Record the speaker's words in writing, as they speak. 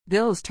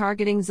Bills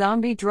targeting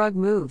zombie drug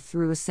move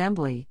through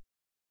Assembly.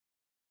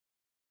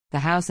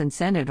 The House and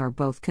Senate are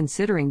both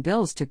considering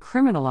bills to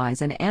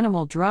criminalize an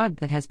animal drug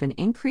that has been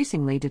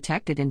increasingly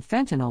detected in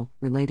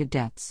fentanyl-related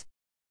deaths.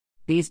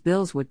 These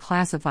bills would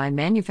classify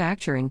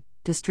manufacturing,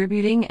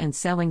 distributing and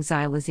selling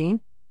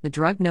xylazine, the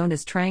drug known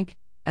as tranq,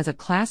 as a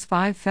Class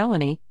 5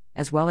 felony,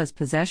 as well as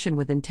possession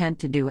with intent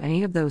to do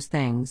any of those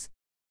things.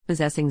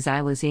 Possessing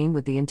xylazine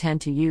with the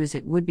intent to use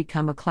it would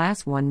become a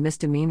Class 1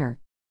 misdemeanor.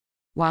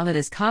 While it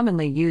is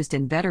commonly used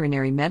in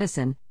veterinary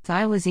medicine,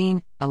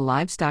 xylazine, a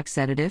livestock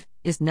sedative,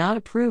 is not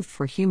approved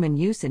for human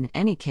use in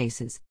any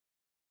cases.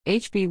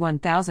 HB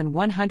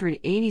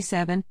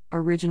 1187,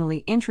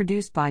 originally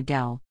introduced by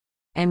Del.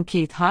 M.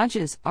 Keith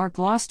Hodges, R.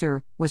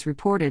 Gloucester, was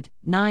reported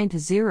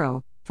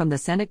 9-0 from the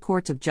Senate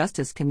Courts of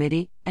Justice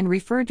Committee and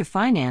referred to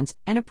Finance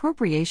and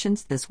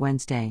Appropriations this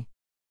Wednesday.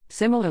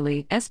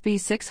 Similarly, SB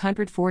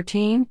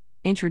 614,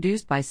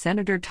 introduced by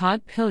Senator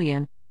Todd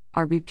Pillion,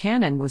 R.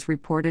 Buchanan, was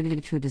reported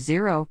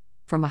 2-0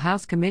 from a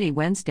House committee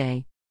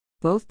Wednesday.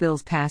 Both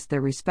bills passed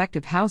their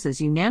respective houses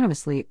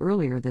unanimously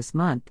earlier this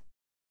month.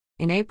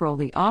 In April,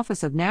 the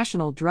Office of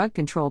National Drug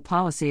Control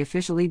Policy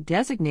officially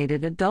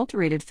designated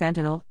adulterated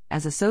fentanyl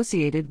as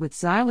associated with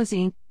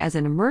xylazine as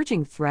an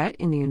emerging threat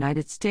in the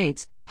United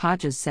States,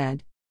 Hodges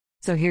said.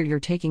 So here you're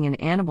taking an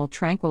animal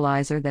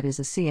tranquilizer that is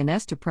a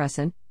CNS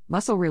depressant,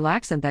 muscle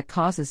relaxant that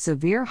causes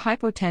severe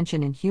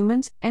hypotension in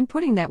humans, and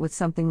putting that with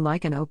something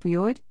like an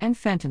opioid and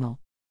fentanyl.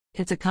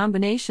 It's a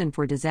combination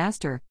for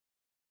disaster.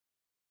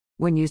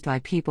 When used by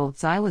people,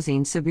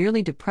 xylazine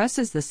severely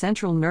depresses the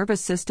central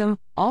nervous system,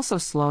 also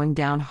slowing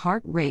down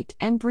heart rate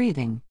and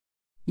breathing.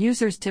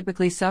 Users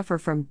typically suffer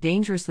from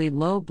dangerously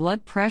low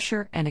blood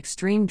pressure and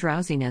extreme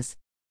drowsiness.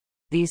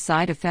 These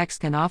side effects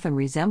can often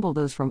resemble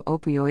those from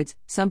opioids,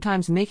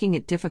 sometimes making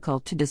it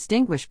difficult to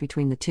distinguish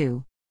between the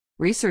two.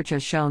 Research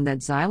has shown that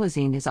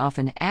xylazine is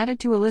often added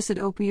to illicit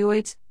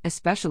opioids,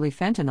 especially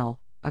fentanyl,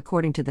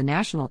 according to the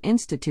National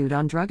Institute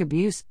on Drug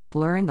Abuse,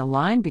 blurring the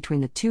line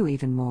between the two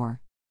even more.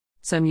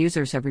 Some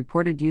users have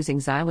reported using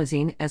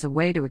xylazine as a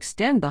way to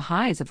extend the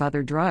highs of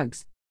other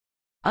drugs.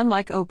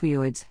 Unlike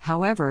opioids,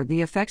 however,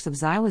 the effects of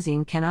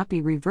xylazine cannot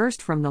be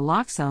reversed from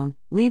naloxone,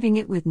 leaving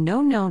it with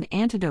no known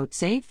antidote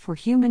safe for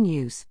human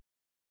use.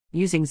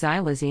 Using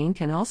xylazine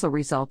can also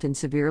result in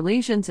severe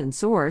lesions and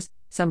sores,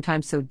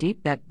 sometimes so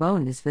deep that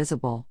bone is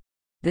visible.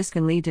 This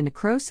can lead to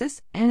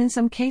necrosis and, in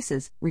some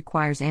cases,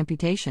 requires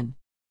amputation.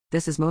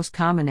 This is most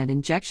common at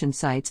injection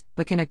sites,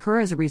 but can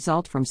occur as a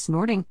result from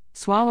snorting,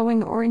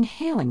 swallowing, or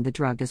inhaling the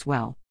drug as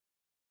well.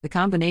 The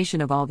combination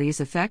of all these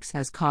effects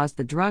has caused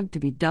the drug to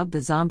be dubbed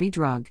the zombie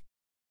drug.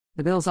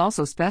 The bills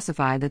also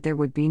specify that there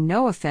would be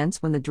no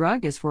offense when the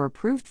drug is for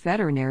approved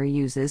veterinary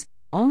uses,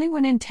 only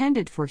when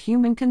intended for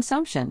human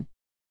consumption.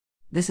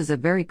 This is a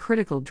very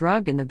critical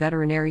drug in the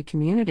veterinary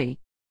community.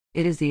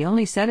 It is the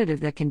only sedative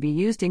that can be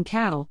used in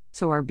cattle,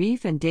 so our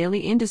beef and dairy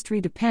industry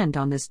depend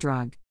on this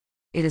drug.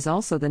 It is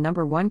also the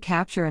 #1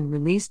 capture and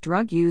release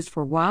drug used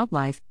for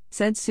wildlife,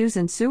 said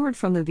Susan Seward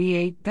from the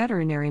VA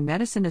Veterinary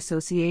Medicine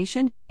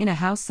Association in a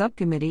House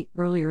subcommittee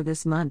earlier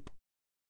this month.